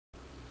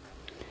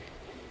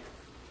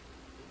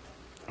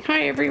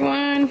Hi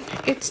everyone,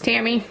 it's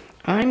Tammy.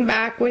 I'm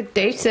back with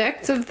day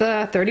 6 of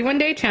the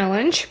 31-day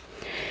challenge.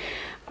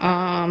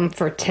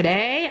 For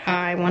today,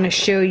 I want to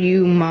show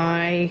you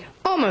my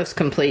almost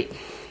complete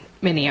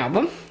mini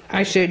album.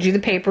 I showed you the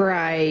paper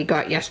I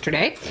got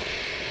yesterday.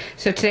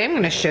 So today I'm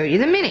going to show you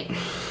the mini.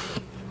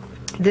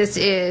 This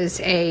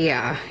is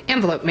a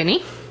envelope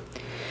mini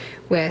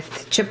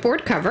with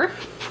chipboard cover.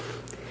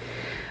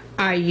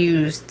 I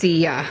used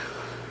the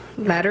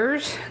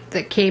letters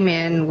that came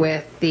in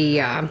with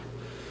the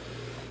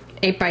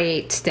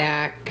 8x8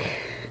 stack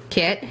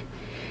kit,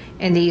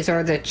 and these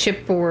are the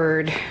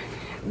chipboard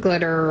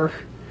glitter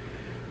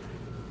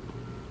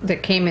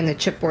that came in the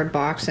chipboard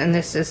box, and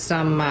this is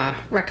some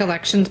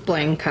Recollections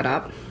bling cut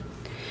up.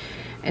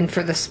 And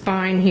for the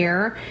spine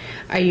here,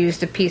 I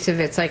used a piece of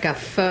it's like a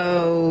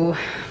faux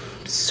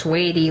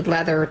suede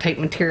leather type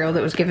material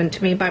that was given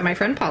to me by my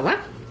friend Paula.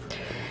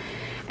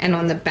 And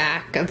on the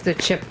back of the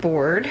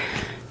chipboard,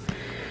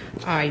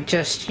 I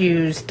just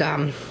used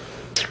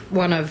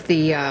one of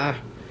the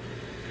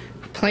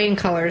plain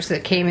colors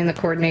that came in the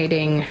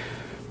coordinating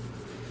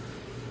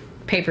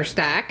paper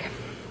stack,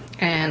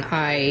 and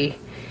I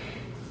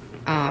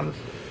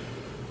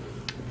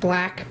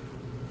black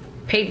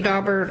paint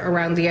daubered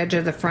around the edge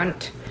of the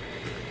front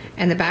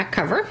and the back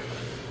cover.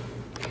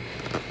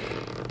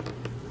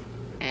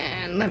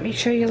 And let me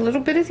show you a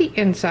little bit of the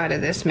inside of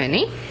this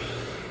mini.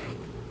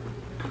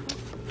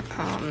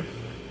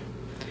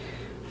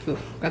 Ooh,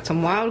 got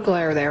some wild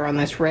glare there on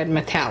this red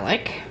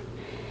metallic.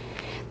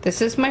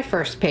 This is my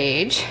first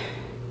page,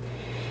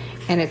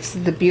 and it's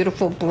the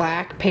beautiful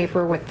black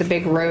paper with the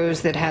big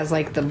rose that has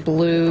like the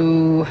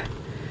blue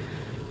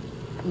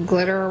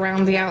glitter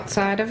around the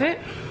outside of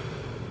it.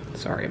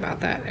 Sorry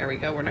about that. There we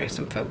go. We're nice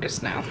and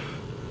focused now.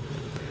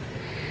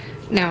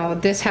 Now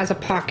this has a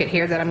pocket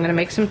here that I'm going to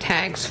make some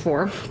tags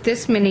for.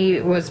 This mini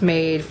was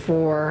made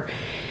for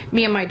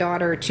me and my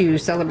daughter to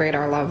celebrate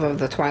our love of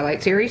the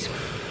Twilight series.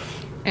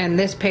 And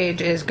this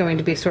page is going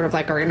to be sort of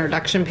like our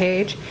introduction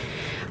page.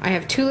 I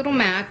have 2 little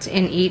mats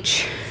in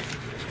each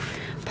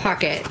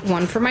pocket,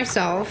 one for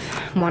myself,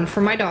 one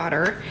for my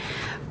daughter.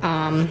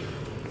 I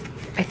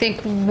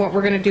think what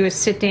we're going to do is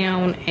sit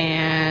down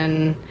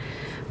and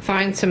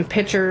find some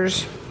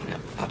pictures.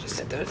 I'll just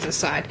set those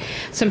aside.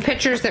 Some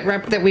pictures that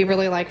we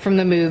really like from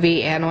the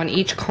movie, and on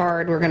each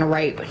card we're going to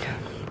write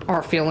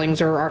our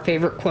feelings or our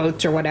favorite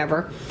quotes or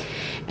whatever.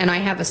 And I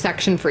have a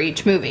section for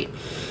each movie.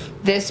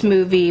 This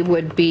movie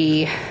would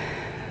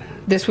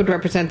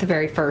represent the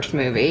very first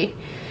movie.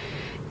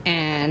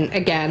 And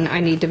again, I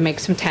need to make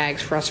some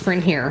tags for us for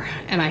in here.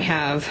 And I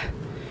have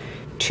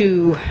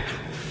 2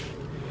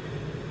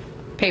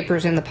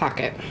 papers in the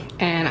pocket.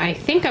 And I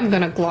think I'm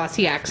going to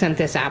glossy accent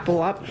this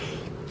apple up.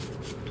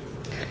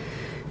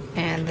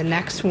 And the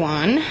next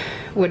one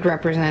would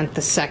represent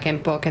the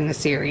second book in the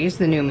series,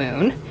 The New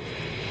Moon.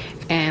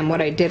 And what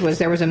I did was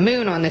there was a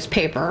moon on this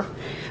paper,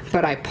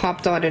 but I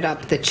pop dotted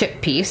up the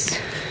chip piece,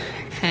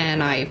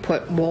 and I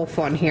put wolf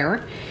on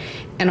here.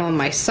 And on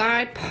my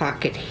side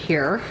pocket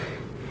here,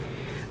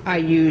 I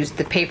used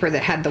the paper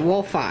that had the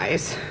wolf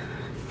eyes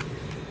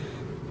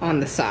on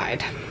the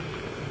side.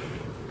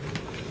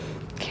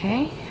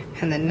 Okay,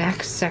 and the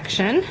next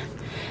section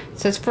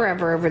says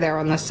forever over there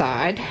on the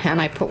side, and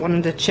I put one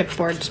of the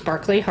chipboard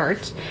sparkly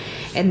hearts.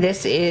 And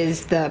this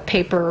is the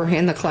paper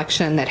in the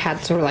collection that had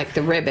sort of like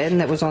the ribbon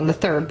that was on the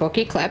 3rd book,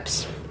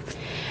 Eclipse.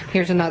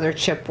 Here's another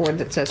chipboard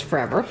that says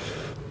forever.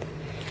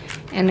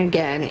 And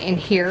again, in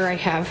here I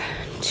have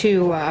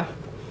 2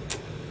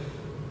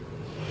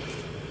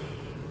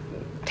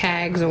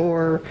 tags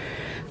or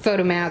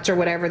photo mats or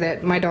whatever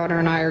that my daughter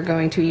and I are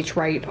going to each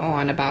write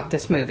on about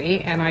this movie.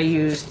 And I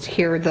used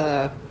here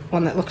the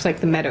one that looks like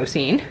the meadow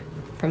scene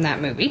from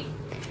that movie.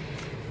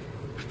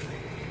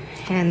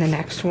 And the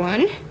next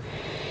one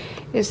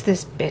is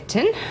this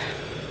bitten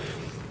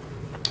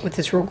with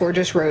this real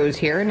gorgeous rose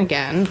here. And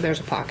again, there's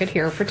a pocket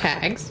here for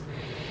tags.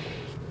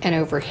 And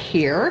over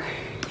here,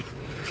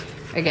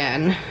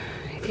 again,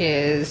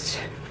 is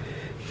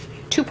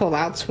 2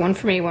 pullouts, one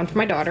for me, one for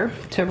my daughter,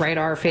 to write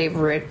our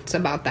favorites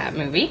about that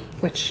movie,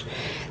 which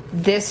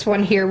this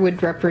one here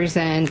would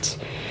represent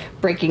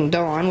Breaking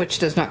Dawn, which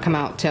does not come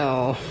out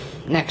till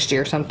next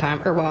year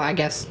sometime, or well, I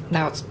guess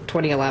now it's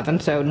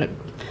 2011, so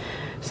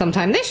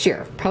sometime this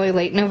year, probably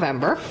late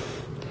November.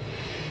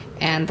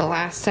 And the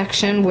last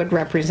section would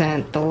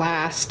represent the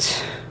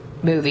last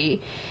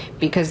movie,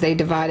 because they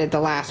divided the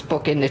last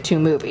book into 2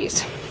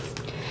 movies.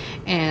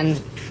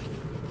 And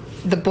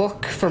the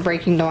book for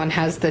Breaking Dawn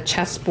has the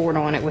chessboard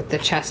on it with the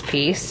chess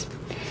piece.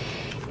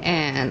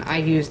 And I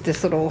used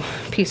this little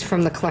piece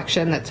from the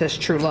collection that says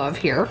True Love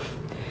here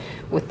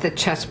with the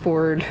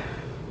chessboard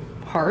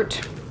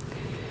heart.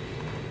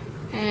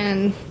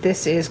 And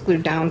this is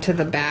glued down to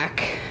the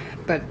back.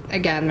 But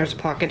again, there's a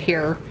pocket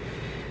here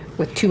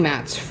with 2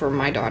 mats for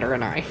my daughter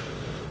and I.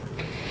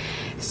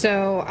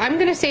 So I'm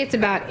going to say it's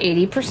about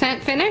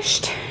 80%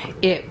 finished.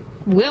 It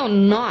will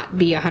not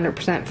be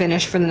 100%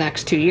 finished for the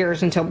next 2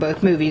 years until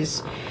both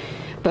movies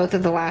Both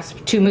of the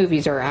last 2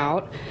 movies are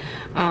out.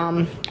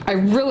 I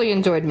really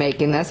enjoyed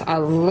making this. I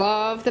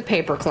love the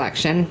paper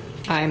collection.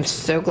 I'm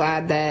so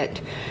glad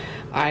that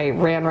I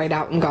ran right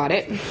out and got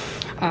it.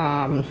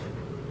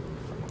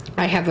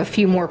 I have a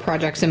few more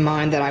projects in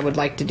mind that I would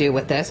like to do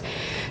with this.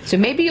 So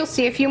maybe you'll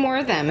see a few more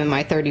of them in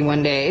my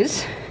 31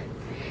 days.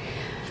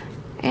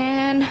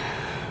 And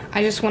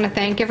I just want to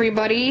thank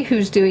everybody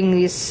who's doing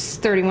this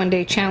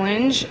 31-day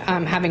challenge.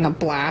 I'm having a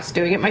blast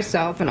doing it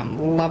myself, and I'm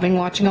loving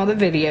watching all the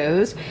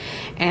videos.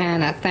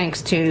 And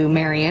thanks to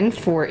Marion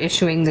for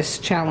issuing this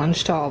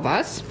challenge to all of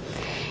us.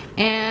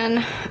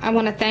 And I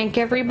want to thank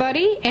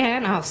everybody,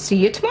 and I'll see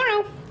you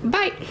tomorrow.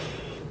 Bye.